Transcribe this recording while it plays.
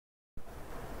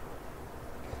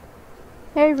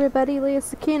Hey everybody,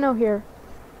 Tsukino here.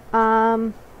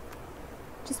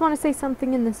 Just want to say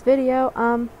something in this video.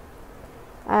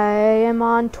 I am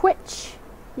on Twitch.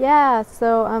 Yeah,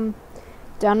 so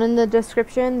down in the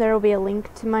description there will be a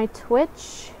link to my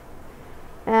Twitch.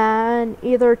 And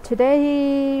either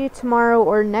today, tomorrow,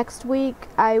 or next week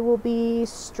I will be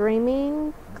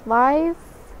streaming live.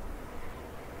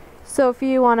 So if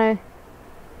you want to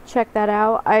check that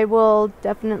out, I will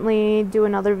definitely do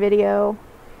another video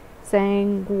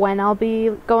saying when I'll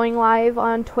be going live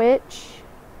on Twitch.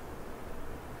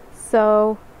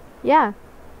 So yeah,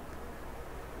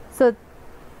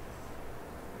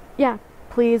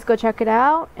 please go check it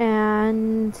out.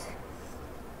 And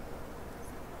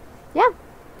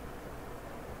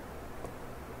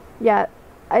yeah,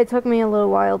 it took me a little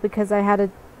while because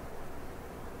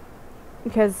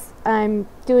I'm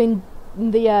doing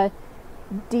the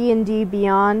D&D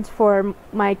Beyond for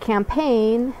my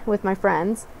campaign with my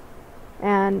friends.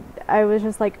 And I was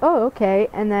just like, oh, okay.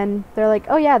 And then they're like,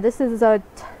 oh yeah, this is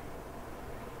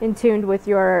in tuned with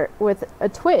a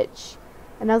Twitch.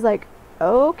 And I was like,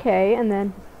 oh, okay. And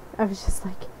then I was just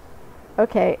like,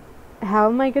 okay, how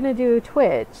am I gonna do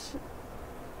Twitch?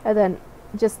 And then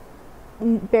just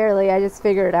barely, I just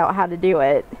figured out how to do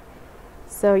it.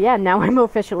 So yeah, now I'm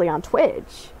officially on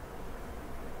Twitch.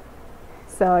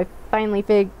 So I finally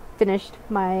finished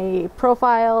my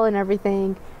profile and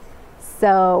everything.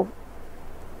 So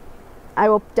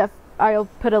I'll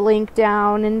put a link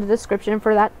down in the description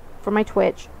for my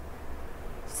Twitch.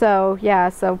 So yeah,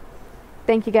 so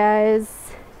thank you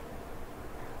guys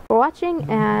for watching,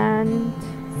 and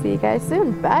see you guys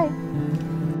soon. Bye.